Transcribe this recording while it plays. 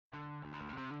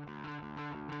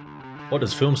What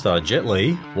does film star Jet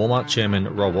Li, Walmart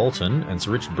chairman Rob Walton, and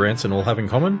Sir Richard Branson all have in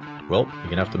common? Well, you're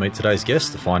going to have to meet today's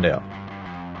guest to find out.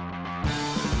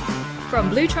 From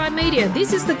Blue Tribe Media,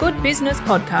 this is the Good Business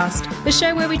Podcast, the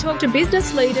show where we talk to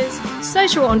business leaders,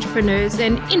 social entrepreneurs,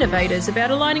 and innovators about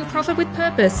aligning profit with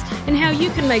purpose and how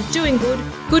you can make doing good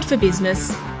good for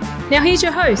business. Now here's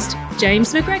your host,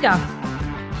 James McGregor.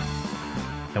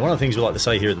 Now, one of the things we like to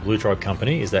say here at the Blue Tribe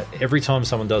Company is that every time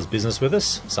someone does business with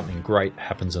us, something great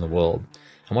happens in the world.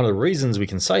 And one of the reasons we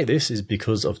can say this is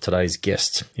because of today's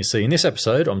guest. You see, in this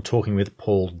episode, I'm talking with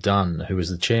Paul Dunn, who is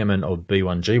the chairman of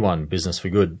B1G1, Business for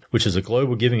Good, which is a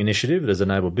global giving initiative that has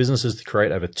enabled businesses to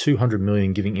create over 200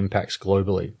 million giving impacts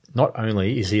globally. Not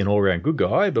only is he an all-round good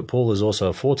guy, but Paul is also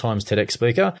a 4-time TEDx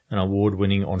Speaker and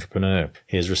award-winning entrepreneur.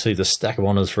 He has received a stack of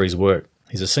honours for his work.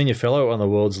 He's a senior fellow on the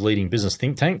world's leading business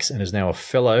think tanks and is now a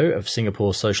fellow of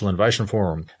Singapore's Social Innovation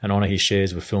Forum, an honour he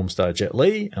shares with film star Jet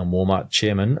Li and Walmart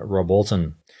chairman Rob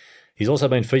Walton. He's also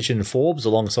been featured in Forbes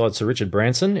alongside Sir Richard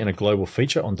Branson in a global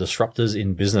feature on disruptors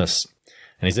in business.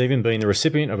 And he's even been the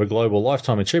recipient of a Global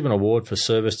Lifetime Achievement Award for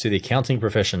service to the accounting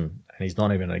profession, and he's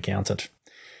not even an accountant.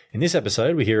 In this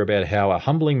episode, we hear about how a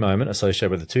humbling moment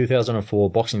associated with the 2004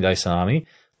 Boxing Day tsunami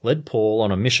led Paul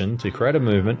on a mission to create a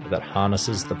movement that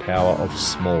harnesses the power of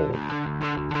small.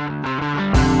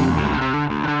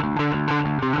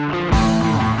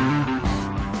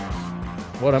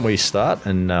 Why don't we start,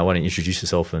 and why don't you introduce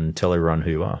yourself and tell everyone who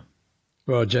you are?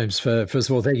 Well, James, first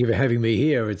of all, thank you for having me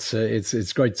here.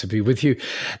 It's great to be with you.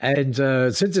 And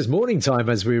since it's morning time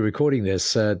as we're recording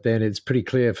this, then it's pretty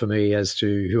clear for me as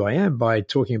to who I am by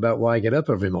talking about why I get up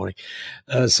every morning.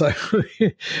 So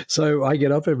I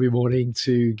get up every morning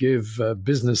to give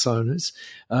business owners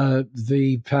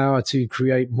the power to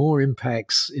create more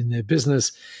impacts in their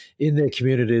business, in their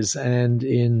communities, and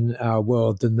in our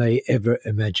world than they ever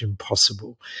imagined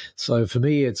possible. So for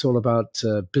me, it's all about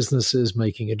businesses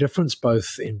making a difference, both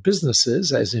in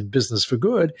businesses, as in business for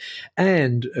good,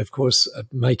 and of course,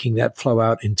 making that flow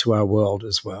out into our world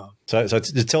as well. So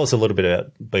tell us a little bit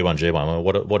about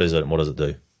B1G1. What is it and what does it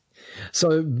do?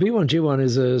 So B1G1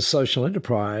 is a social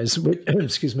enterprise,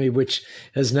 which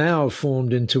has now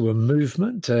formed into a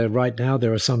movement. Right now,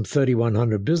 there are some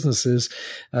 3,100 businesses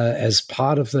as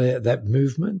part of that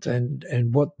movement.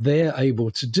 And what they're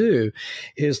able to do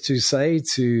is to say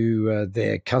to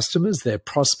their customers, their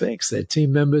prospects, their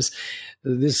team members,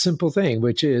 this simple thing,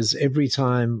 which is every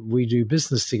time we do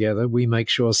business together, we make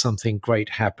sure something great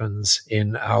happens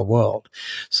in our world.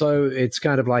 So it's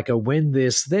kind of like a when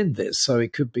this, then this. So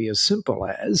it could be as simple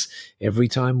as every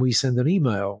time we send an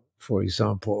email, for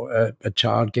example, a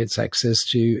child gets access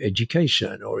to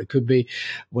education, or it could be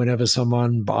whenever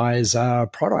someone buys our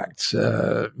product,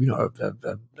 a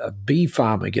bee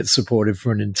farmer gets supported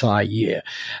for an entire year.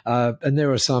 And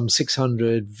there are some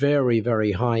 600 very,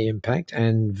 very high impact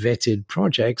and vetted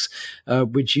projects,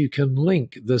 which you can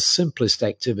link the simplest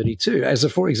activity to.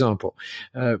 For example,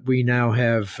 we now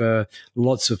have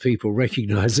lots of people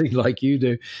recognizing, like you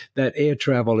do, that air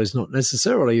travel is not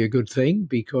necessarily a good thing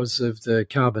because of the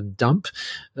carbon dump,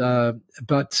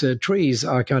 but trees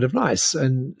are kind of nice.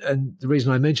 And the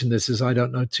reason I mention this is I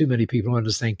don't know too many people who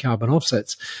understand carbon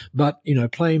offsets, but,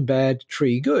 plain bad,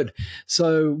 tree good.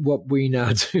 So what we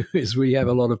now do is we have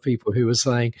a lot of people who are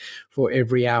saying for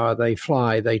every hour they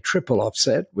fly, they triple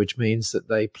offset, which means that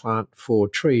they plant 4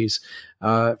 trees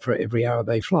for every hour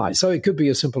they fly. So it could be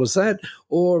as simple as that,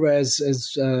 or as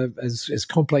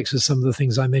complex as some of the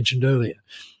things I mentioned earlier.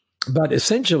 But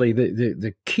essentially,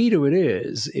 the key to it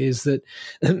is that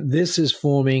this is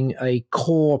forming a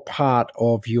core part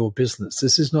of your business.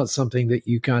 This is not something that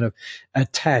you kind of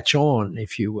attach on,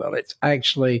 if you will. It's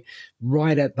actually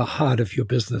right at the heart of your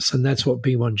business. And that's what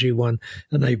B1G1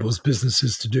 enables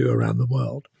businesses to do around the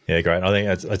world. Yeah, great. I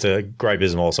think it's a great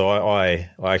business model. So I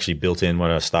actually built in,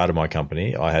 when I started my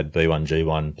company, I had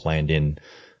B1G1 planned in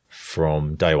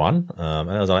from day one. And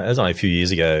that was only a few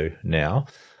years ago now.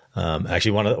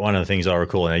 Actually, one of the things I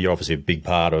recall, you're obviously a big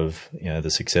part of the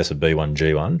success of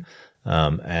B1G1,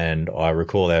 and I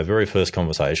recall our very first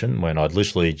conversation when I'd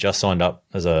literally just signed up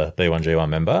as a B1G1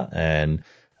 member and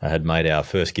I had made our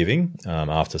first giving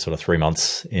after sort of 3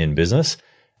 months in business,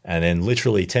 and then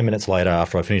literally 10 minutes later,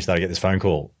 after I finished that, I get this phone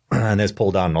call, and there's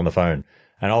Paul Dunn on the phone,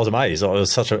 and I was amazed. It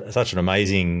was such an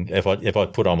amazing. If I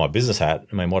put on my business hat,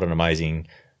 what an amazing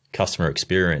customer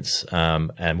experience,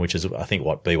 and which is, I think,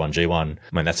 what B1G1,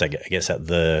 that's, I guess, at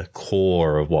the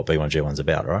core of what B1G1's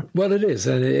about, right? Well, it is.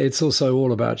 And it's also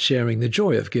all about sharing the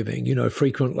joy of giving.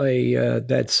 Frequently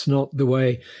that's not the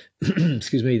way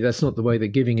excuse me, that's not the way that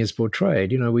giving is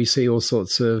portrayed. We see all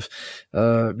sorts of,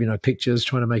 pictures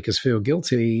trying to make us feel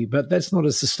guilty, but that's not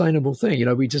a sustainable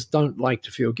thing. We just don't like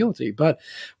to feel guilty. But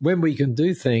when we can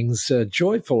do things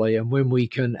joyfully, and when we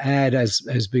can add, as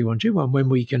B1G1, when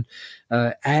we can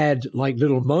add like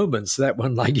little moments, that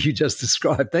one like you just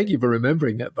described, thank you for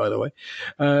remembering that, by the way,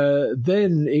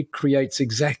 then it creates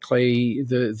exactly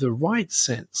the right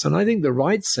sense. And I think the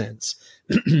right sense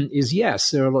is,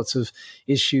 yes, there are lots of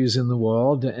issues in the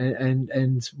world,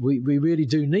 and we really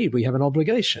do need, we have an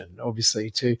obligation, obviously,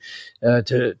 to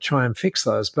try and fix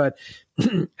those. But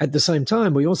at the same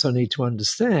time, we also need to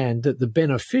understand that the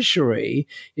beneficiary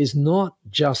is not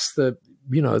just the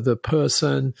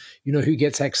person, who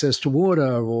gets access to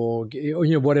water or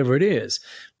whatever it is,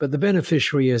 but the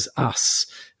beneficiary is us,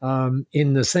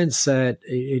 in the sense that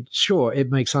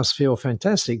it makes us feel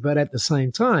fantastic. But at the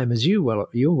same time, as you're well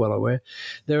aware,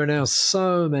 there are now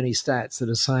so many stats that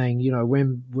are saying,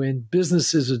 when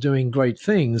businesses are doing great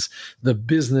things, the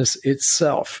business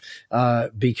itself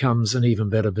becomes an even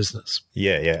better business.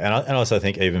 Yeah. And I also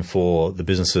think even for the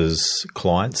business's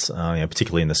clients,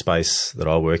 particularly in the space that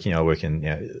I work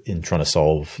in trying to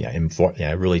solve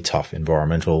really tough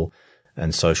environmental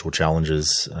and social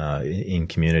challenges in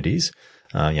communities.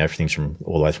 Everything's from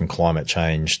all the way from climate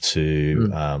change to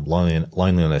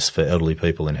loneliness for elderly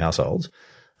people in households.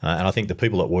 And I think the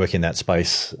people that work in that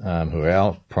space, who are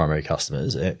our primary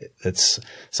customers, it's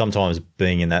sometimes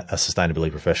being in a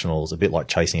sustainability professional is a bit like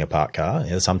chasing a parked car.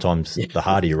 Sometimes the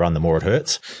harder you run, the more it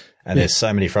hurts. And there's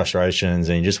so many frustrations,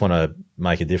 and you just want to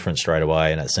make a difference straight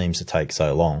away, and it seems to take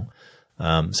so long.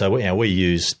 So we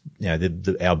use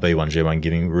our B1G1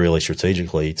 giving really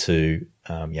strategically to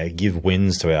give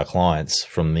wins to our clients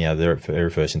from their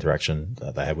very first interaction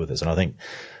that they have with us. And I think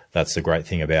that's the great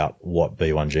thing about what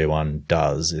B1G1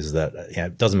 does, is that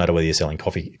it doesn't matter whether you're selling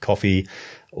coffee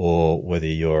or whether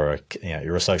you're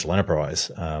a social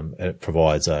enterprise. It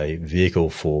provides a vehicle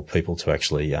for people to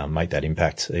actually make that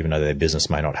impact, even though their business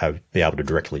may not be able to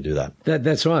directly do that.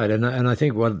 That's right, and I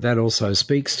think what that also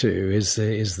speaks to is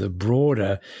the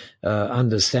broader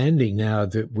understanding now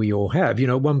that we all have.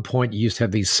 At one point you used to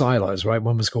have these silos, right?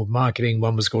 One was called marketing,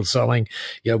 one was called selling,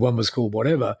 one was called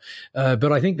whatever.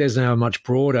 But I think there's now a much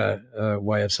broader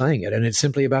way of saying it, and it's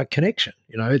simply about connection.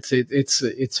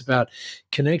 It's about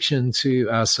connection to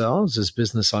ourselves as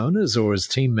business owners or as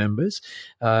team members.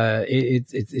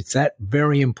 It's that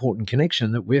very important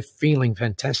connection that we're feeling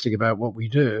fantastic about what we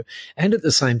do. And at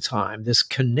the same time, this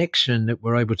connection that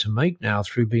we're able to make now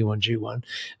through B1G1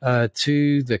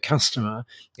 to the customer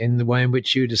in the way in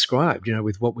which you described,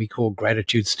 with what we call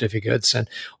gratitude certificates and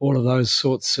all of those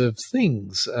sorts of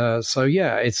things.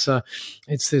 It's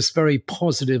this very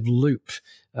positive loop.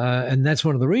 And that's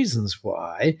one of the reasons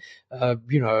why, I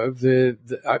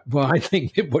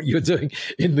think that what you're doing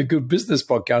in the Good Business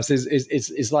podcast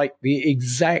is like the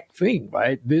exact thing,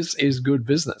 right? This is good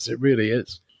business. It really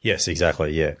is. Yes,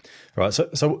 exactly. Yeah. Right.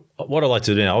 So what I'd like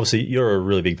to do now, obviously you're a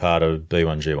really big part of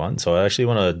B1G1. So I actually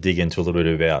want to dig into a little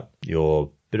bit about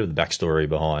your bit of the backstory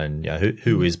behind,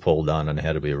 who is Paul Dunn and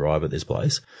how did we arrive at this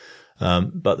place?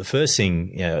 But the first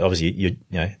thing, obviously you're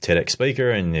TEDx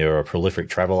speaker and you're a prolific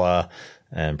traveler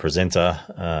and presenter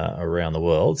around the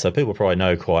world. So people probably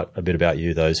know quite a bit about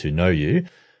you, those who know you.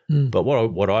 But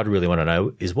what I'd really want to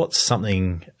know is what's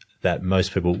something that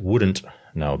most people wouldn't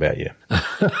know about you?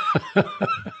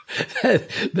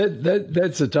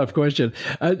 That's a tough question.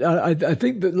 I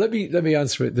think that let me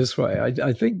answer it this way.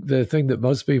 I think the thing that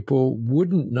most people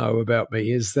wouldn't know about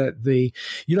me is that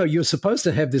you're supposed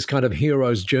to have this kind of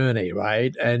hero's journey,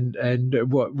 right?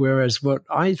 Whereas what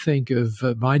I think of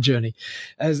my journey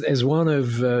as one of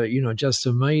just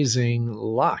amazing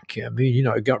luck. I mean,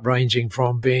 ranging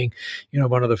from being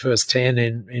one of the first 10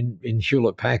 in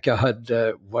Hewlett Packard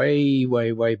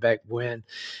way back when,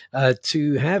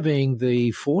 to having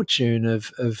the fortune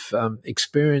of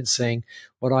experiencing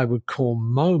what I would call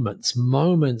moments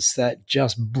that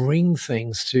just bring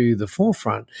things to the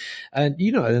forefront. And,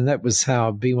 and that was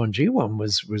how B1G1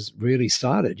 was really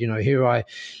started. Here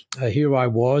I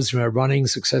was running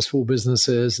successful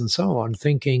businesses and so on,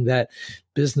 thinking that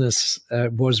business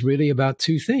was really about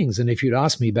two things. And if you'd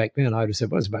asked me back then, I would have said,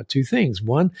 well, it's about two things.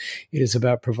 One, it is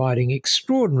about providing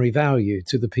extraordinary value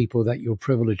to the people that you're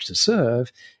privileged to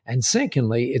serve. And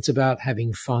secondly, it's about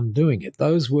having fun doing it.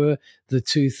 Those were the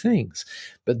two things.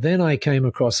 But then I came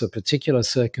across a particular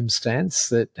circumstance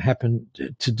that happened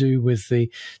to do with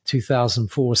the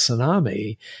 2004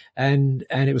 tsunami. And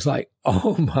it was like,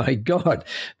 oh my God,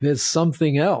 there's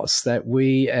something else that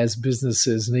we as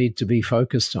businesses need to be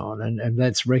focused on. And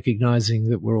that's recognizing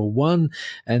that we're all one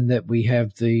and that we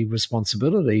have the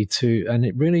responsibility to, and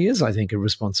it really is, I think, a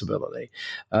responsibility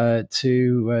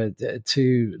to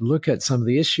look at some of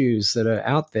the issues that are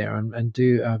out there and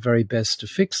do our very best to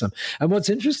fix them. And what's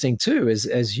interesting too is,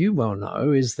 as you well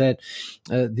know, is that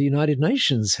the United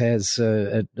Nations has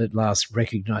at last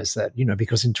recognized that,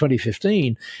 because in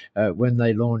 2015, when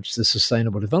they launched the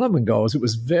Sustainable Development Goals, it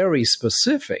was very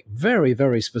specific, very,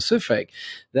 very specific,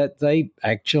 that they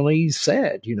actually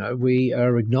said, we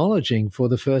are acknowledging for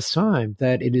the first time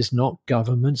that it is not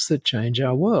governments that change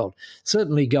our world.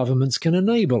 Certainly governments can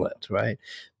enable it, right?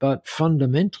 But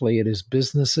fundamentally, it is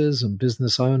businesses and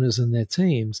business owners and their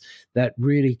teams that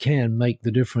really can make the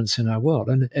difference in our world.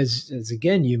 And as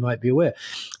again, you might be aware,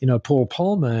 Paul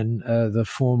Pullman, the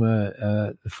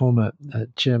former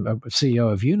chairman,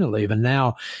 CEO of Unilever,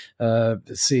 now the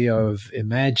CEO of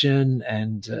Imagine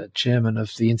and chairman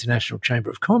of the International Chamber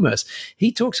of Commerce,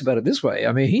 he talks about it this way.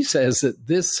 I mean, he says that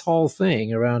this whole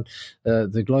thing around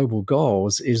the global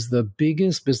goals is the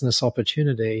biggest business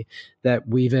opportunity that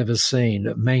we've ever seen,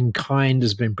 that mankind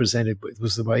has been presented with,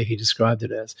 was the way he described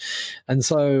it as. And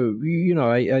so,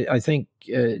 I think,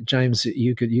 James,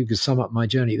 you could sum up my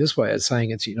journey this way as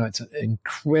saying it's an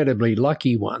incredibly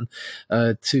lucky one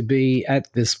to be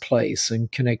at this place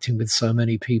and connecting with so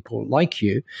many people like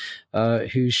you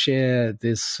who share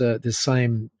this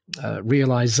same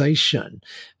realization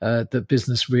that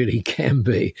business really can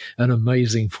be an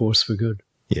amazing force for good.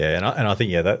 Yeah, and I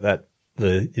think that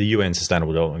the UN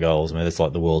Sustainable Development Goals, I mean, it's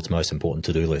like the world's most important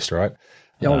to-do list, right?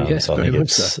 Oh, yes, so I think very much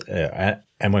so.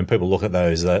 And when people look at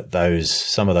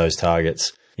some of those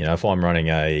targets, if I'm running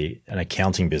an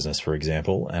accounting business, for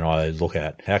example, and I look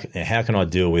at how can I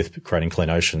deal with creating clean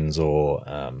oceans or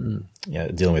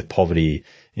dealing with poverty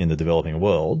in the developing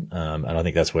world, and I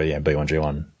think that's where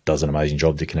B1G1 does an amazing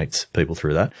job to connect people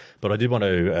through that. But I did want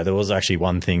to. There was actually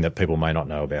one thing that people may not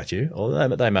know about you, or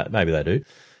maybe they do.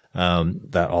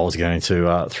 That I was going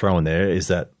to throw in there is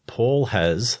that Paul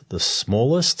has the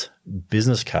smallest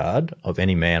business card of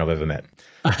any man I've ever met.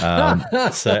 And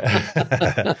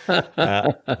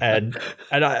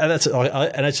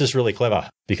it's just really clever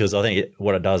because I think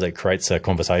what it does, it creates a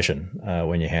conversation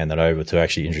when you hand that over to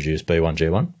actually introduce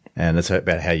B1G1. And it's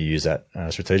about how you use that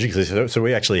strategically. So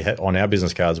we actually on our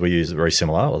business cards, we use it very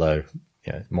similar, although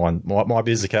my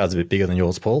business card's a bit bigger than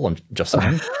yours, Paul. I'm just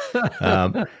saying.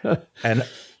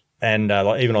 And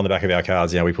like even on the back of our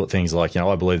cards, we put things like,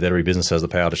 I believe that every business has the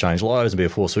power to change lives and be a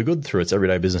force for good through its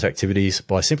everyday business activities.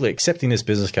 By simply accepting this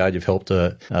business card, you've helped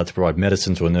to provide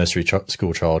medicine to a nursery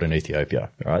school child in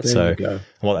Ethiopia. Right. There you go.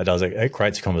 What that does, it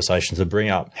creates a conversation to bring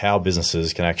up how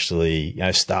businesses can actually,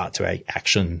 start to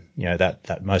action,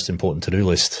 that most important to-do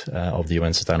list of the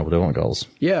UN Sustainable Development Goals.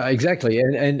 Yeah, exactly.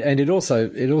 And it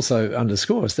also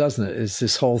underscores, doesn't it? It's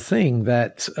this whole thing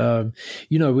that,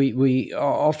 we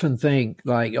often think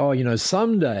like,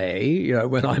 someday,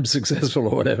 when I'm successful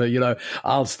or whatever,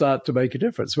 I'll start to make a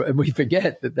difference. And we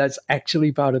forget that that's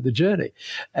actually part of the journey.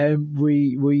 And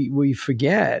we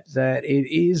forget that it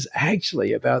is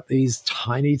actually about these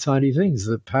tiny, tiny things,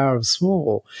 the power of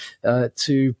small,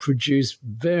 to produce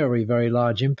very, very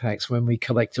large impacts when we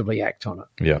collectively act on it.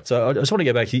 Yeah. So I just want to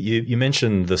go back. You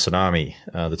mentioned the tsunami,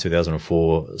 the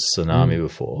 2004 tsunami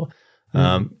before.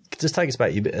 Just take us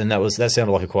back, and that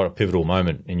sounded like quite a pivotal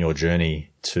moment in your journey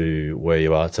to where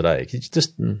you are today.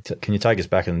 Can you take us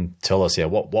back and tell us,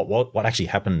 what actually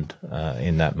happened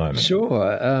in that moment?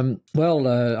 Sure.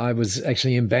 I was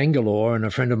actually in Bangalore, and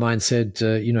a friend of mine said,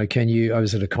 I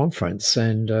was at a conference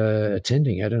and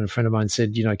attending it, and a friend of mine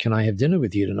said, can I have dinner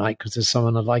with you tonight? Because there's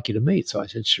someone I'd like you to meet. So I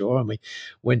said, sure. And we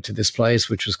went to this place,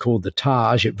 which was called the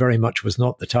Taj. It very much was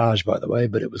not the Taj, by the way,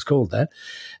 but it was called that.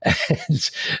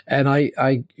 And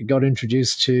I got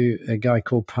introduced to a guy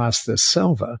called Pastor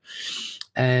Selva.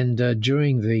 And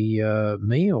during the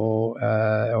meal,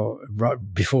 or right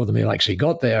before the meal actually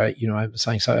got there, I was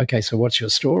saying, so what's your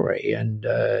story? And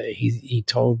he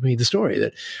told me the story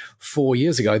that 4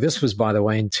 years ago, this was, by the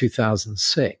way, in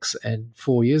 2006, and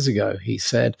 4 years ago, he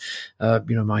said,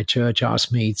 my church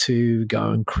asked me to go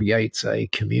and create a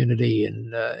community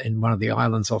in one of the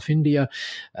islands off India,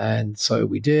 and so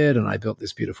we did, and I built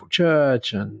this beautiful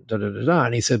church, and da-da-da-da.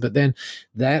 And he said, but then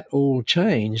that all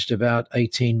changed about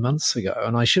 18 months ago.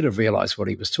 And I should have realized what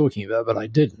he was talking about, but I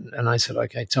didn't. And I said,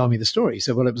 okay, tell me the story. He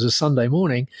said, well, it was a Sunday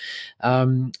morning,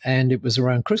 and it was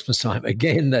around Christmas time.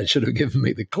 Again, that should have given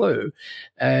me the clue.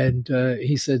 And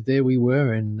he said, there we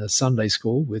were in the Sunday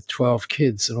school with 12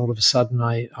 kids, and all of a sudden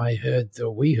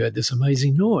we heard this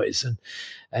amazing noise,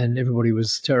 and everybody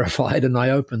was terrified. And I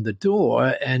opened the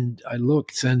door and I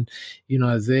looked, and,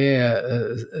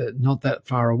 there, not that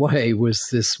far away, was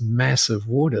this mass of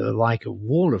water, like a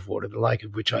wall of water, the like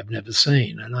of which I've never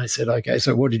seen. And I said, okay,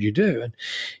 so what did you do? And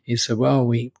he said, well,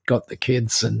 we got the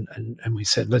kids and we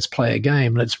said, let's play a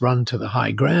game. Let's run to the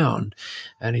high ground.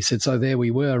 And he said, so there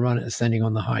we were standing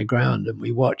on the high ground, and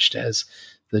we watched as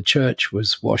the church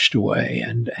was washed away,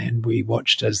 and we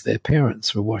watched as their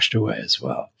parents were washed away as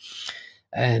well.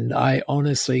 And I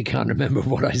honestly can't remember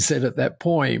what I said at that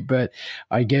point, but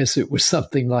I guess it was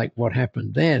something like what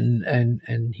happened then.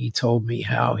 And he told me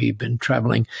how he'd been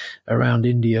traveling around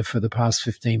India for the past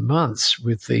 15 months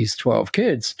with these 12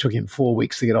 kids. It took him 4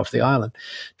 weeks to get off the island,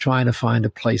 trying to find a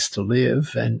place to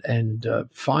live. And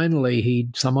finally,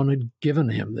 someone had given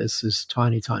him this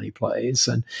tiny, tiny place.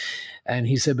 And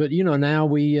he said, but, now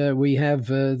we have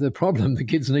the problem. The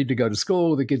kids need to go to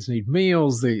school. The kids need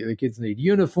meals. The kids need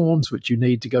uniforms, which you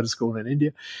need to go to school in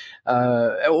India,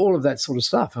 all of that sort of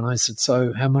stuff. And I said,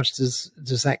 so how much does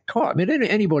that cost? I mean,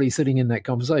 anybody sitting in that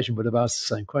conversation would have asked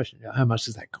the same question. How much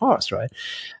does that cost, right?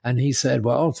 And he said,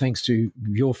 well, thanks to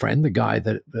your friend, the guy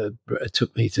that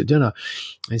took me to dinner,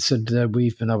 he said,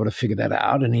 we've been able to figure that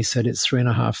out. And he said, it's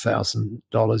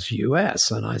 $3,500 US.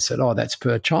 And I said, oh, that's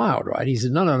per child, right? He said,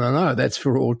 no, that's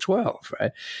for all 12,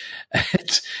 right?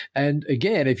 And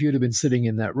again, if you'd have been sitting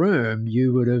in that room,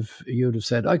 you would have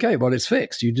said, okay, well, it's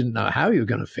fixed. You didn't know how you were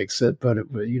going to fix it, but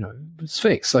it's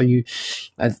fixed. So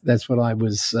that's what I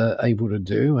was able to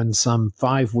do. And some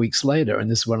 5 weeks later, and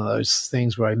this is one of those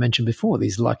things where I mentioned before,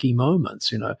 these lucky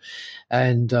moments,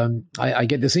 and I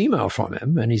get this email from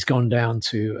him, and he's gone down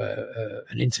to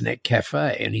an internet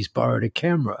cafe, and he's borrowed a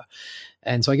camera.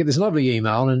 And so I get this lovely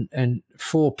email, and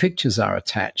 4 pictures are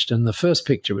attached. And the first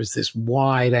picture is this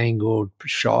wide-angled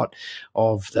shot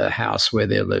of the house where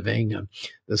they're living.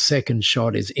 The second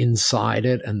shot is inside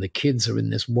it, and the kids are in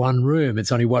this one room.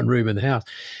 It's only one room in the house.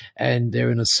 And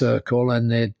they're in a circle, and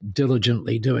they're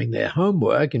diligently doing their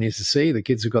homework. And as you see, the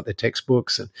kids have got their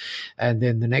textbooks. And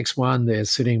then the next one, they're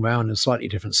sitting around in a slightly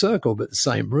different circle, but the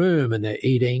same room, and they're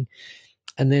eating.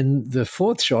 And then the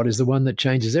fourth shot is the one that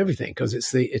changes everything, because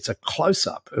it's a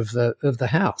close-up of the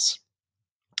house.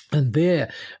 And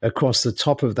there, across the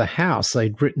top of the house,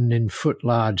 they'd written in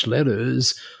foot-large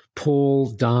letters,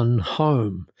 Paul Dunn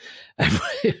home. And,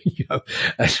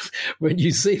 and when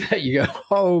you see that, you go,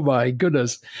 oh my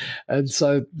goodness. And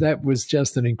so that was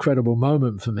just an incredible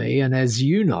moment for me. And as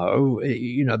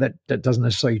that doesn't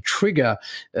necessarily trigger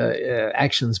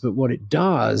actions, but what it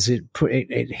does, it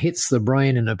hits the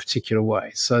brain in a particular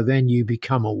way. So then you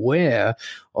become aware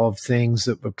of things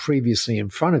that were previously in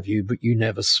front of you, but you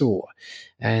never saw.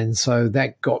 And so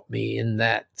that got me in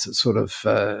that sort of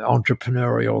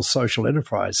entrepreneurial social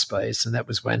enterprise space. And that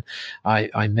was when I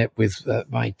met with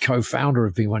my co-founder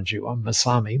of B1G1,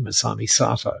 Masami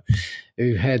Sato,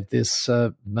 who had this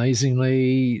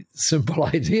amazingly simple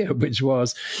idea, which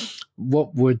was,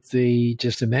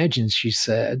 just imagine, she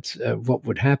said, what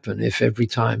would happen if every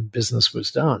time business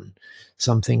was done,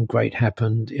 something great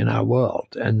happened in our world.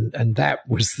 And that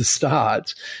was the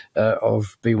start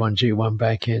of B1G1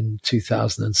 back in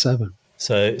 2007.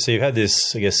 So you've had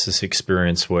this, I guess, this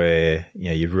experience where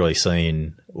you've really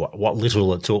seen what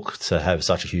little it took to have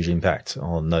such a huge impact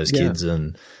on those kids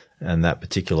and that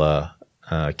particular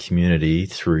community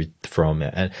from.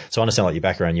 And so I understand, like, your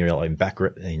background, you're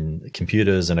in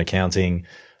computers and accounting.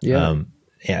 Yeah.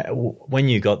 When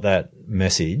you got that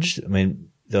message, I mean,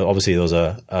 obviously there was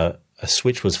a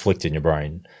switch was flicked in your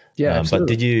brain. Yeah, but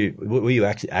were you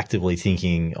actively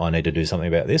thinking, I need to do something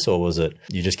about this, or was it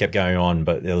you just kept going on,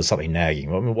 but there was something nagging?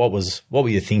 I mean, what were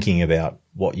you thinking about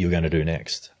what you were going to do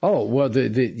next? Oh, well,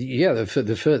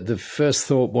 the first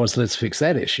thought was, let's fix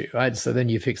that issue, right? So then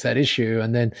you fix that issue,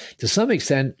 and then to some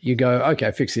extent you go,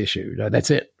 okay, fix the issue. That's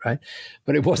it, right?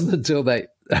 But it wasn't until I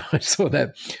saw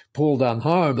that Paul Dunn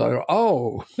home, I go,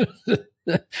 oh.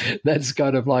 That's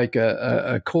kind of like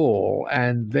a call.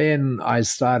 And then I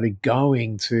started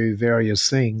going to various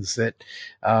things that,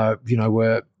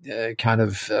 were kind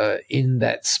of in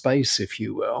that space, if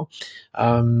you will.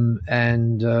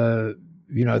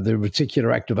 the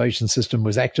reticular activation system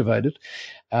was activated.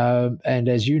 And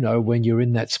as you know, when you're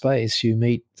in that space, you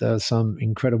meet some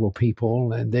incredible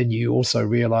people. And then you also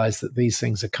realize that these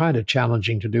things are kind of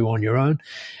challenging to do on your own,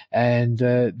 and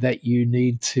that you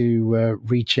need to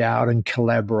reach out and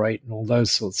collaborate and all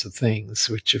those sorts of things,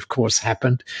 which of course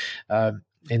happened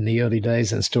in the early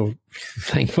days and still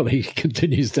thankfully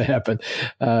continues to happen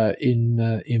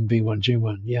in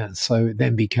B1G1. Yeah. So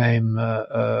then became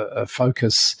a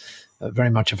focus,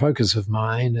 very much a focus of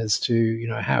mine as to,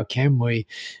 how can we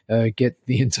get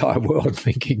the entire world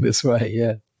thinking this way?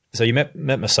 Yeah. So you met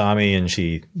Masami, and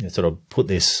she sort of put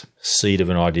this seed of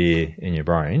an idea in your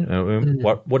brain.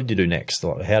 What did you do next?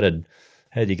 Like, how did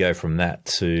you go from that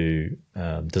to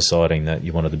deciding that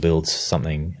you wanted to build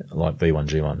something like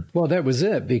B1G1? Well, that was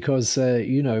it, because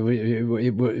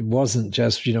it wasn't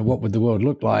just what would the world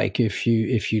look like if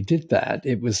you did that.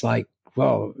 It was like,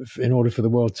 well, in order for the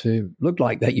world to look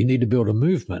like that, you need to build a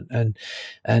movement.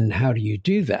 And how do you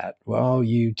do that? Well,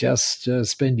 you just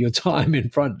spend your time in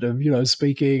front of,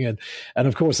 speaking. And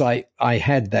of course, I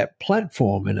had that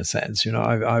platform in a sense.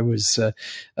 I was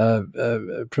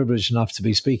privileged enough to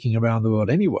be speaking around the world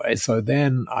anyway. So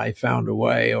then I found a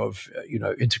way of,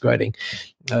 integrating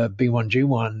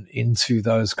B1G1 into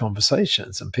those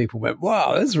conversations, and people went,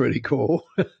 wow, that's really cool.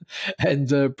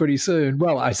 And pretty soon,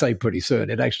 well, I say pretty soon,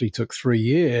 it actually took 3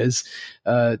 years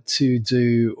to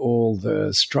do all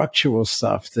the structural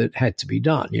stuff that had to be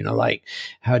done, like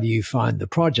how do you find the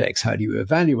projects? How do you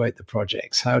evaluate the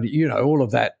projects? How do you, all of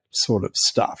that sort of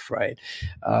stuff, right?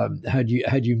 How do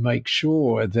you make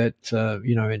sure that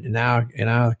in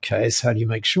our case, how do you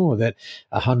make sure that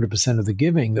 100% of the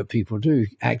giving that people do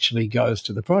actually goes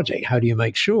to the project? How do you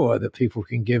make sure that people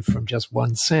can give from just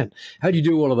 1 cent? How do you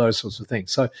do all of those sorts of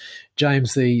things? So,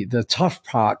 James, the tough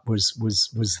part was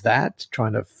that,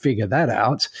 trying to figure that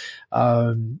out,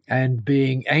 and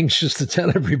being anxious to tell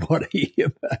everybody.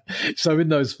 So in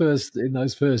those first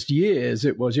years,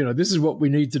 it was, this is what we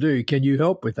need to do. Can you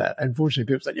help with that?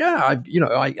 Unfortunately, people said, yeah, I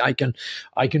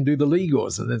can do the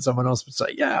legals. And then someone else would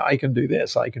say, yeah, I can do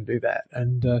this, I can do that.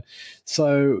 And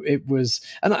so it was,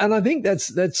 and I think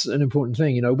that's an important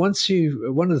thing. One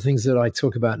of the things that I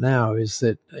talk about now is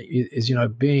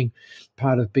being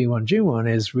part of B1G1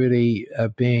 is really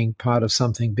being part of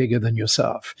something bigger than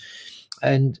yourself.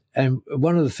 And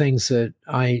one of the things that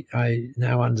I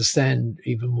now understand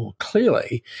even more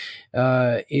clearly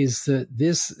is that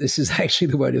this is actually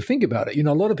the way to think about it.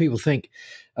 A lot of people think,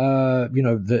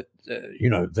 that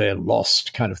they're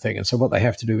lost kind of thing, and so what they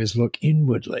have to do is look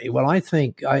inwardly. Well, I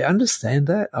think I understand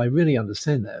that. I really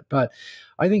understand that, but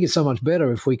I think it's so much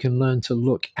better if we can learn to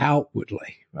look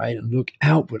outwardly, right? And look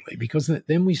outwardly, because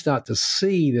then we start to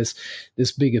see this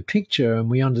bigger picture, and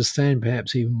we understand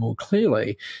perhaps even more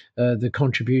clearly the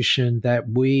contribution that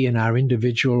we in our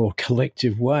individual or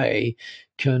collective way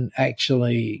can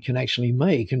actually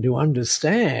make, and to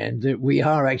understand that we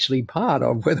are actually part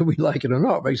of, whether we like it or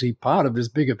not, we're actually part of this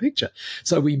bigger picture.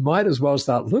 So we might as well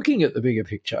start looking at the bigger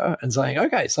picture and saying,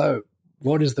 okay, so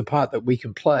what is the part that we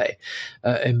can play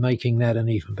in making that an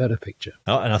even better picture?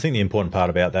 And I think the important part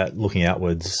about that, looking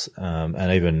outwards,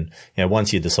 and even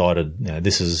once you decided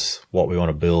this is what we want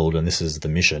to build and this is the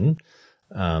mission,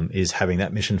 is having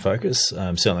that mission focus.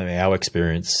 Certainly, our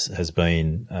experience has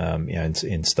been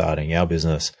in starting our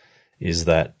business is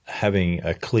that having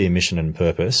a clear mission and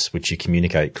purpose, which you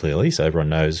communicate clearly, so everyone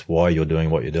knows why you're doing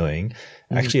what you're doing,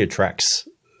 actually attracts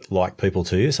like people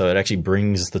to you. So it actually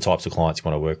brings the types of clients you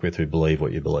want to work with who believe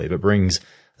what you believe. It brings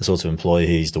the sorts of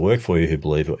employees to work for you who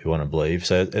believe what you want to believe.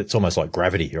 So it's almost like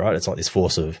gravity, right? It's like this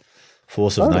force of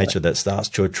nature that starts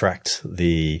to attract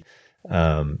the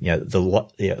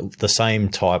same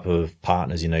type of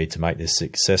partners you need to make this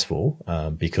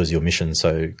successful, because your mission's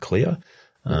so clear.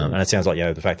 And it sounds like,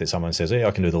 the fact that someone says,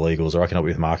 I can do the legals, or I can help you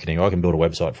with marketing, or I can build a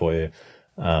website for you.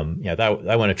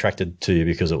 They weren't attracted to you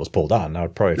because it was Paul Dunn. They were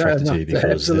probably attracted to you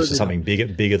because this is something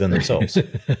bigger than themselves.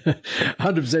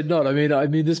 100% not. I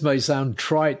mean, this may sound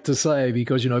trite to say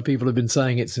because, people have been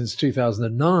saying it since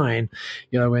 2009,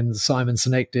 when Simon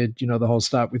Sinek did, the whole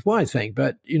Start With Why thing.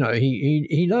 But,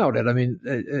 he nailed it. I mean,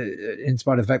 in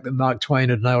spite of the fact that Mark Twain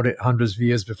had nailed it hundreds of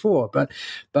years before. But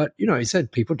he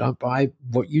said people don't buy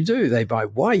what you do. They buy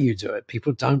why you do it.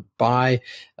 People don't buy,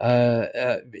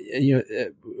 what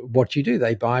you do.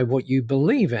 They buy what you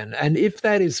believe in. And if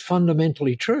that is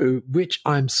fundamentally true, which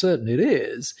I'm certain it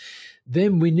is,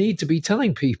 then we need to be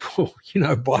telling people,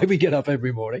 why we get up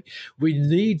every morning. We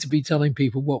need to be telling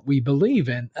people what we believe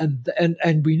in.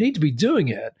 And we need to be doing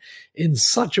it in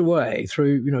such a way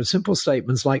through, simple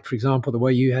statements like, for example, the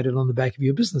way you had it on the back of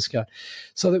your business card,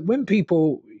 so that when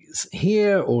people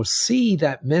hear or see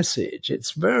that message,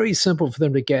 it's very simple for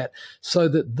them to get, so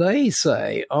that they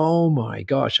say, oh my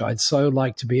gosh, I'd so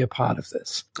like to be a part of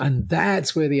this. And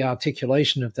that's where the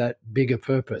articulation of that bigger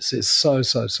purpose is so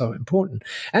important.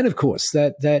 And of course,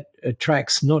 that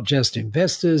attracts not just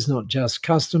investors, not just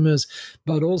customers,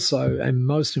 but also, and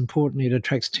most importantly, it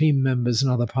attracts team members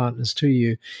and other partners to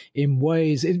you in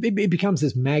ways, it becomes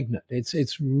this magnet.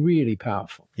 It's really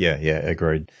powerful. Yeah,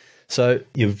 agreed. So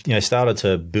you've started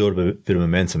to build a bit of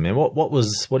momentum. And what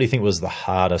do you think was the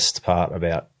hardest part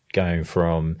about going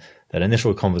from that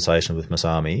initial conversation with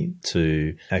Masami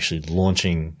to actually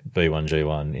launching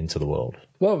B1G1 into the world?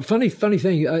 Well, funny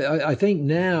thing. I think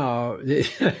now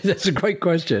that's a great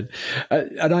question,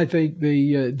 and I think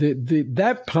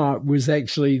that part was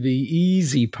actually the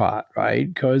easy part,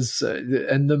 right? Because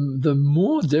and the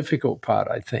more difficult part,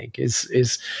 I think,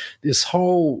 is this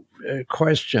whole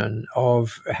question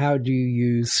of how do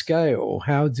you scale?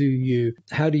 How do you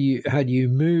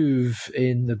move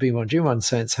in the B1G1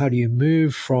 sense? How do you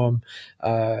move from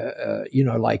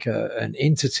like an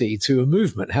entity to a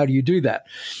movement? How do you do that?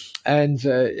 And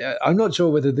I'm not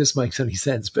sure whether this makes any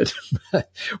sense, but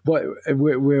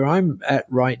where I'm at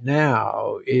right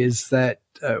now is that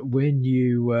when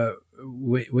you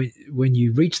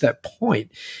reach that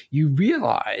point, you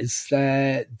realize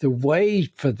that the way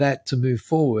for that to move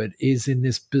forward is in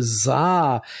this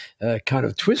bizarre kind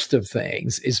of twist of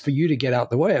things, is for you to get out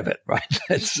the way of it, right?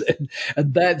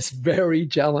 And that's very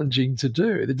challenging to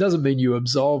do. It doesn't mean you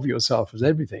absolve yourself of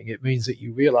everything. It means that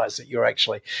you realize that you're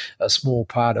actually a small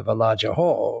part of a larger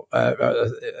whole,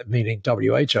 meaning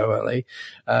WHO,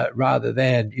 rather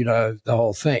than, the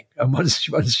whole thing. And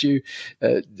once you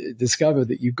discover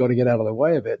that you've got to get out of the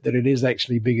way of it, that it is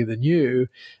actually bigger than you,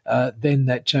 then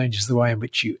that changes the way in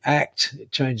which you act.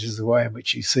 It changes the way in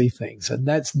which you see things. And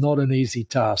that's not an easy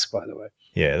task, by the way.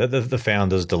 Yeah, the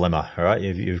founder's dilemma, right?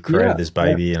 You've created this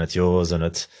baby and it's yours, and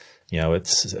it's,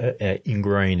 it's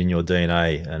ingrained in your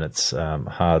DNA, and it's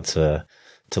hard to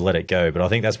let it go. But I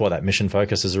think that's why that mission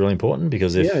focus is really important,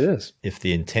 because it is. If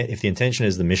the intention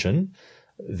is the mission,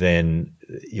 then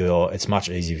it's much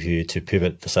easier for you to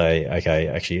pivot to say, okay,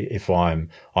 actually,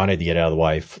 I need to get out of the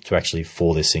way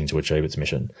for this thing to achieve its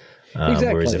mission.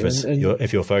 Exactly. Whereas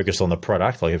if you're focused on the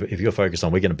product, like if you're focused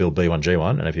on, we're going to build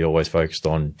B1G1, and if you're always focused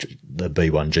on the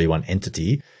B1G1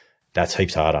 entity, that's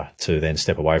heaps harder to then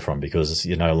step away from, because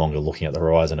you're no longer looking at the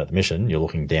horizon at the mission, you're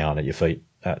looking down at your feet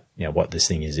at what this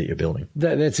thing is that you're building.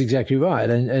 That's exactly right.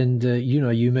 And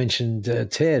you mentioned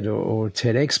TED or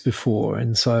TEDx before,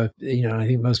 and so I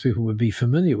think most people would be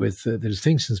familiar with the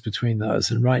distinctions between those.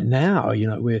 And right now,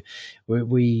 we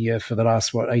for the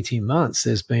last 18 months,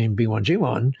 there's been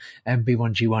B1G1 and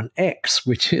B1G1X,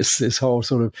 which is this whole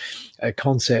sort of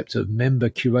concept of member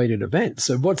curated events.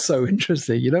 So what's so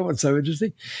interesting? What's so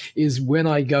interesting is when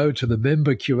I go to the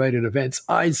member curated events,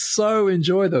 I so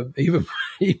enjoy them even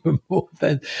more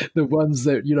than the ones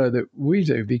that that we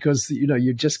do, because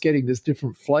you're just getting this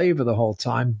different flavor the whole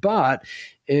time, but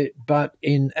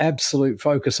in absolute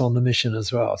focus on the mission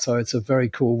as well. So it's a very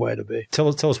cool way to be. Tell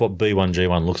us what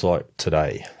B1G1 looks like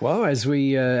today. Well, as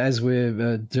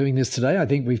we're doing this today, I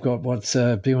think we've got what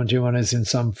B1G1 is in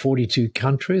some 42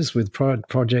 countries, with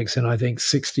projects in I think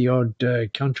 60 odd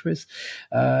countries,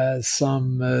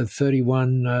 some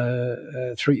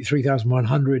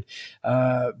 3,100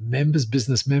 members,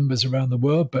 business members around the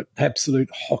world, but absolute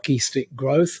hockey stick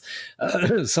growth.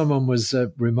 Someone was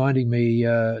reminding me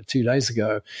 2 days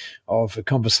ago of a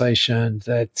conversation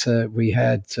that we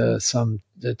had some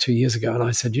 2 years ago, and I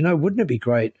said, wouldn't it be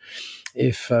great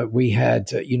if we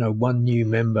had one new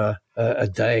member a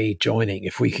day joining,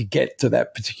 if we could get to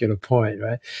that particular point,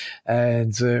 right?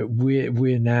 And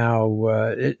we're now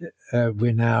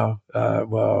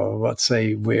let's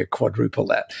say we're quadruple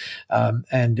that,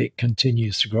 and it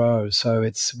continues to grow. So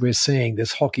we're seeing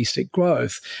this hockey stick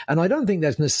growth, and I don't think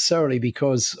that's necessarily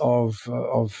because of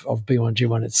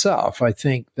B1G1 itself. I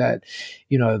think that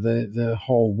the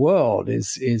whole world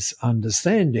is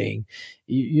understanding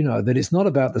that it's not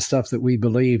about the stuff that we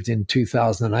believed in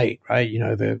 2008, right?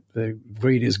 The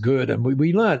greed is good. And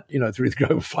we learned, through the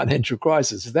global financial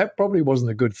crisis, that probably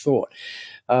wasn't a good thought.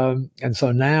 And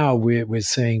so now we're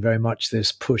seeing very much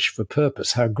this push for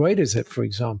purpose. How great is it, for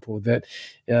example, that,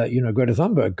 Greta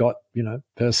Thunberg got,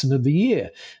 Person of the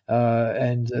Year,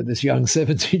 and this young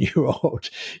 17-year-old,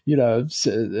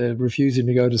 refusing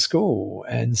to go to school.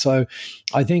 And so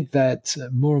I think that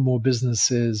more and more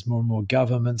businesses, more and more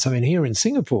governments, I mean, here in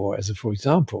Singapore, for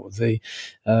example, the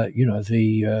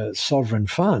sovereign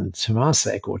fund,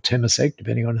 Temasek or Temasek,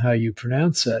 depending on how you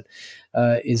pronounce it,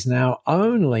 is now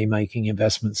only making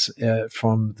investments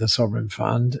from the sovereign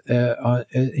fund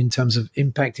in terms of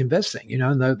impact investing.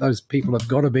 And those people have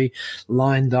got to be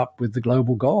lined up with the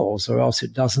global goals, or else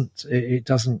it doesn't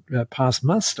pass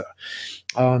muster.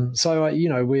 So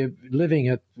we're living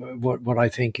at what I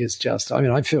think is just. I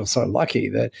mean, I feel so lucky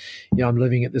that I'm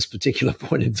living at this particular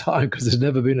point in time, because there's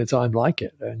never been a time like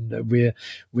it, and we're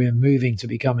moving to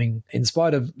becoming, in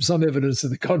spite of some evidence to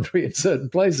the contrary in certain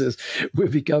places, we're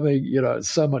becoming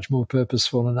so much more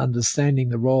purposeful and understanding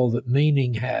the role that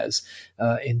meaning has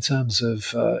in terms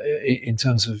of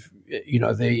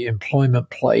the employment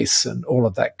place and all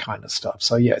of that kind of stuff.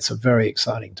 So yeah, it's a very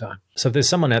exciting time. So if there's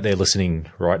someone out there listening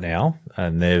right now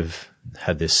and they've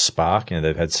had this spark,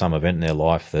 they've had some event in their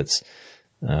life that's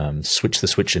switched the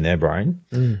switch in their brain,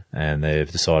 and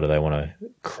they've decided they want to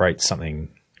create something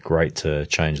great to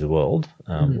change the world,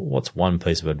 what's one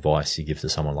piece of advice you give to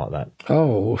someone like that?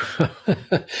 Oh,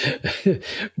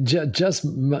 just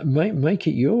make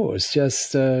it yours.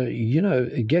 Just,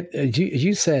 get, as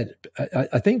you said,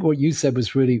 I think what you said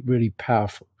was really, really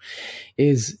powerful,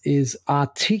 is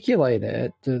articulate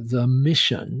it, the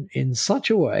mission, in such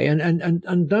a way,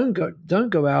 and don't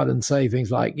go out and say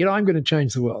things like, I'm going to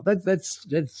change the world.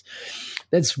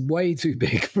 That's way too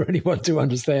big for anyone to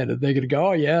understand. And they're going to go,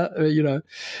 oh yeah,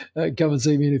 come and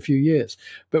see me in a few years.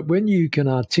 But when you can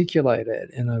articulate it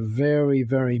in a very,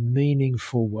 very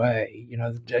meaningful way,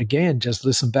 again, just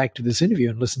listen back to this interview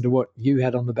and listen to what you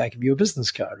had on the back of your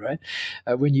business card, right?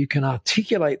 When you can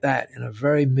articulate that in a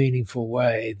very meaningful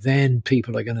way, then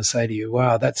people are going to say to you,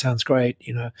 wow, that sounds great.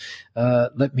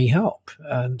 Let me help.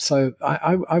 So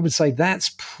I would say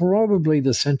that's probably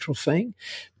the central thing,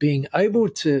 being able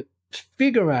to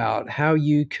figure out how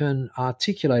you can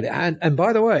articulate it. And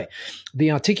by the way,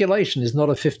 the articulation is not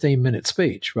a 15-minute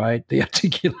speech, right? The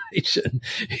articulation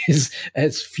is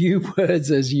as few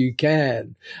words as you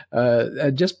can,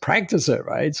 and just practice it,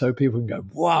 right? So people can go,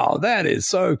 wow, that is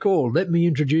so cool. Let me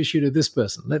introduce you to this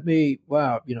person.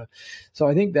 So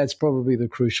I think that's probably the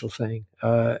crucial thing.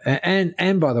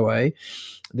 And by the way,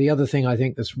 the other thing I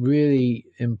think that's really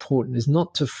important is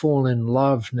not to fall in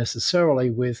love necessarily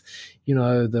with,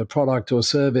 the product or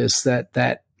service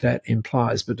that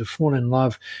implies, but to fall in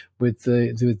love with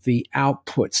the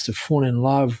outputs, to fall in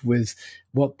love with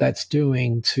what that's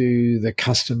doing to the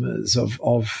customers of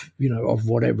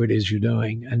whatever it is you're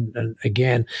doing, and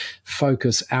again,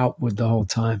 focus outward the whole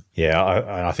time. Yeah,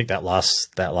 I think that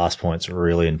last point's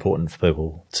really important for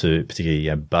people, to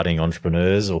particularly budding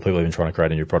entrepreneurs or people even trying to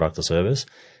create a new product or service,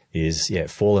 is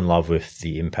fall in love with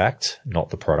the impact, not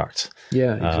the product.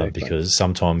 Yeah, exactly. Because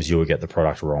sometimes you will get the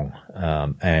product wrong,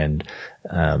 and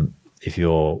if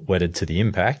you're wedded to the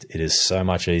impact, it is so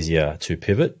much easier to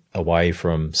pivot away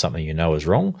from something is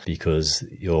wrong, because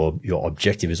your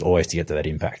objective is always to get to that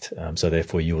impact. So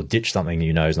therefore, you will ditch something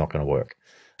is not going to work.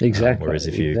 Exactly. Whereas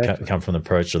if you come from the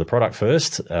approach to the product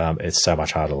first, it's so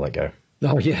much harder to let go.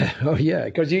 Oh yeah,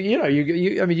 because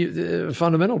you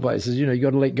fundamental basis, you got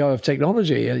to let go of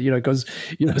technology, because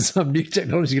some new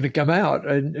technology is going to come out,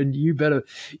 and you better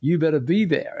be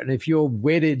there. And if you're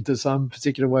wedded to some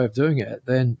particular way of doing it,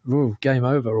 then game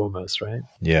over almost, right?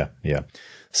 Yeah.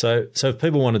 So if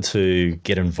people wanted to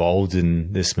get involved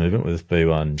in this movement with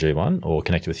B1G1 or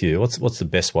connect with you, what's the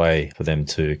best way for them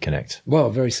to connect? Well,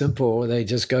 very simple. They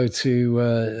just go to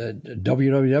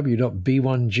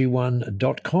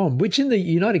www.b1g1.com, which in the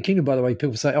United Kingdom, by the way,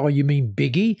 people say, oh, you mean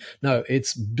Biggie? No,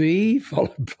 it's B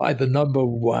followed by the number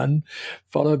 1,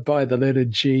 followed by the letter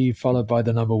G, followed by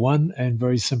the number 1, and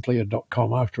very simply a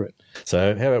 .com after it.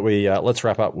 So how about we let's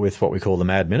wrap up with what we call the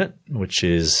Mad Minute, which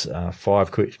is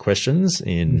 5 quick questions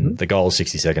in the goal is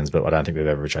 60 seconds, but I don't think we've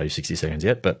ever achieved 60 seconds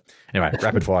yet. But anyway,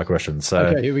 rapid fire questions. So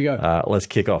okay, here we go. Let's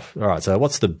kick off. All right. So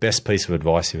what's the best piece of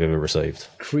advice you've ever received?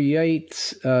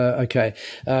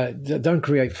 Don't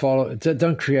create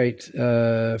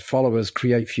followers,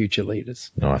 create future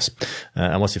leaders. Nice.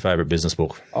 And what's your favorite business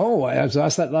book? Oh, I was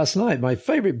asked that last night. My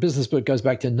favorite business book goes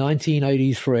back to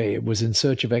 1983. It was In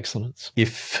Search of Excellence.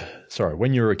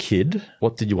 When you were a kid,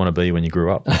 what did you want to be when you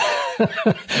grew up?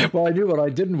 Well, I knew what I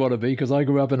didn't want to be, because I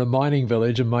grew up in a mining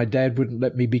village, and my dad wouldn't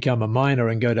let me become a miner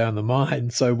and go down the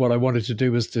mine. So what I wanted to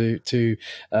do was to fix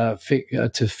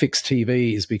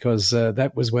TVs, because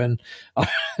that was when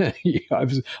I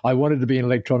wanted to be an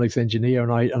electronics engineer,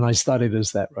 and I studied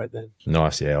as that right then.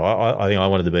 Nice, yeah. I think I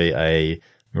wanted to be a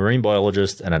marine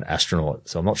biologist and an astronaut.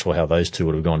 So I'm not sure how those two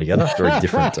would have gone together. Very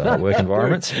different work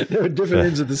environments. They're different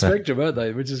ends of the spectrum, aren't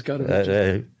they? Which is kind of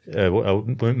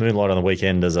moonlight on the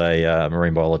weekend as a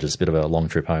marine biologist. Bit of a long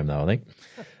trip home, though, I think.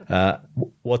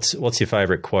 What's your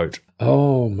favourite quote?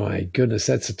 Oh my goodness,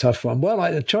 that's a tough one. Well,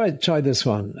 I try this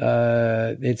one.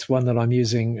 It's one that I'm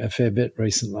using a fair bit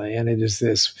recently, and it is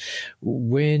this: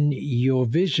 when your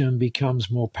vision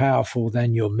becomes more powerful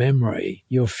than your memory,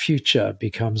 your future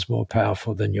becomes more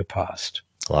powerful than your past.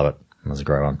 Love it. That's a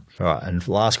great one. All right, and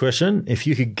last question: if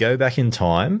you could go back in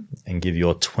time and give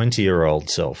your 20-year-old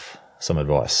self some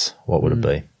advice, what would it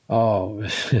be? Oh,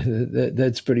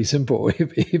 that's pretty simple.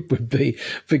 It would be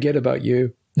forget about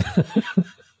you.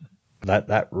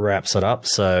 That wraps it up.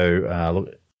 So, look,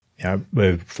 you know,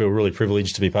 we feel really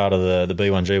privileged to be part of the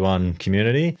B1G1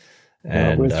 community,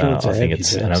 and I think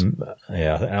it's I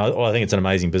think it's an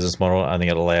amazing business model. I think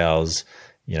it allows,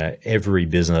 you know, every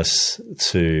business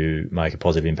to make a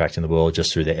positive impact in the world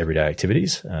just through their everyday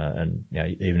activities. And you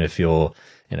know, even if you're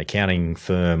an accounting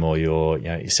firm or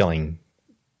you're selling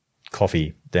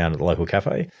coffee down at the local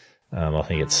cafe. I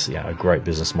think it's a great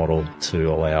business model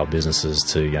to allow businesses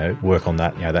to work on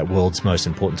that that world's most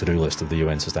important to-do list of the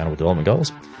UN Sustainable Development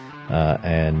Goals,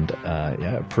 and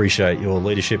appreciate your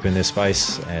leadership in this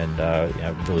space, and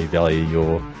really value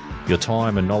your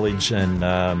time and knowledge and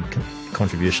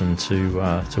contribution to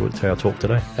our talk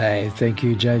today. Hey, thank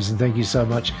you, James, and thank you so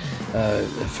much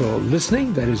for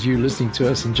listening. That is you listening to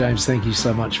us, and James, thank you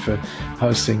so much for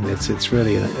hosting this. It's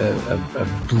really a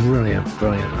brilliant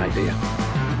idea.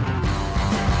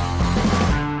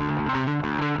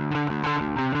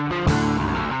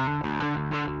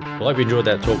 Well, I hope you enjoyed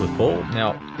that talk with Paul.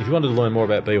 Now, if you wanted to learn more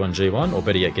about B1G1, or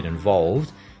better yet, get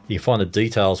involved, you can find the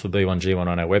details for B1G1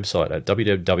 on our website at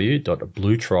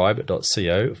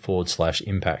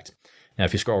www.bluetribe.co/impact. Now,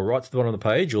 if you scroll right to the bottom of the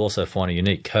page, you'll also find a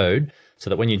unique code so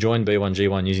that when you join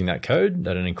B1G1 using that code,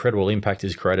 that an incredible impact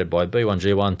is created by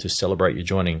B1G1 to celebrate you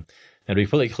joining. Now, to be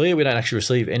fully clear, we don't actually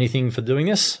receive anything for doing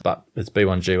this, but it's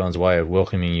B1G1's way of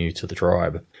welcoming you to the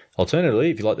tribe. Alternatively,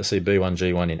 if you'd like to see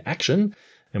B1G1 in action,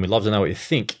 and we'd love to know what you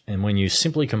think. And when you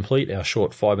simply complete our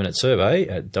short 5-minute survey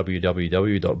at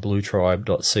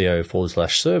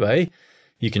www.bluetribe.co/survey,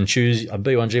 you can choose a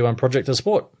B1G1 project to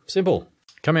support. Simple.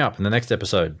 Coming up in the next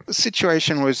episode. The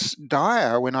situation was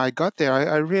dire when I got there.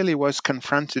 I really was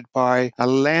confronted by a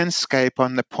landscape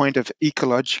on the point of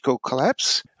ecological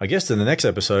collapse. Our guest in the next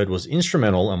episode was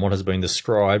instrumental in what has been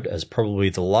described as probably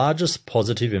the largest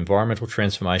positive environmental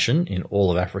transformation in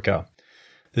all of Africa.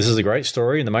 This is a great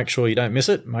story, and to make sure you don't miss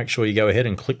it, make sure you go ahead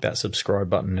and click that subscribe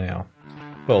button now.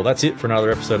 Well, that's it for another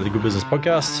episode of the Good Business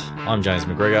Podcast. I'm James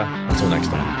McGregor. Until next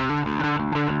time.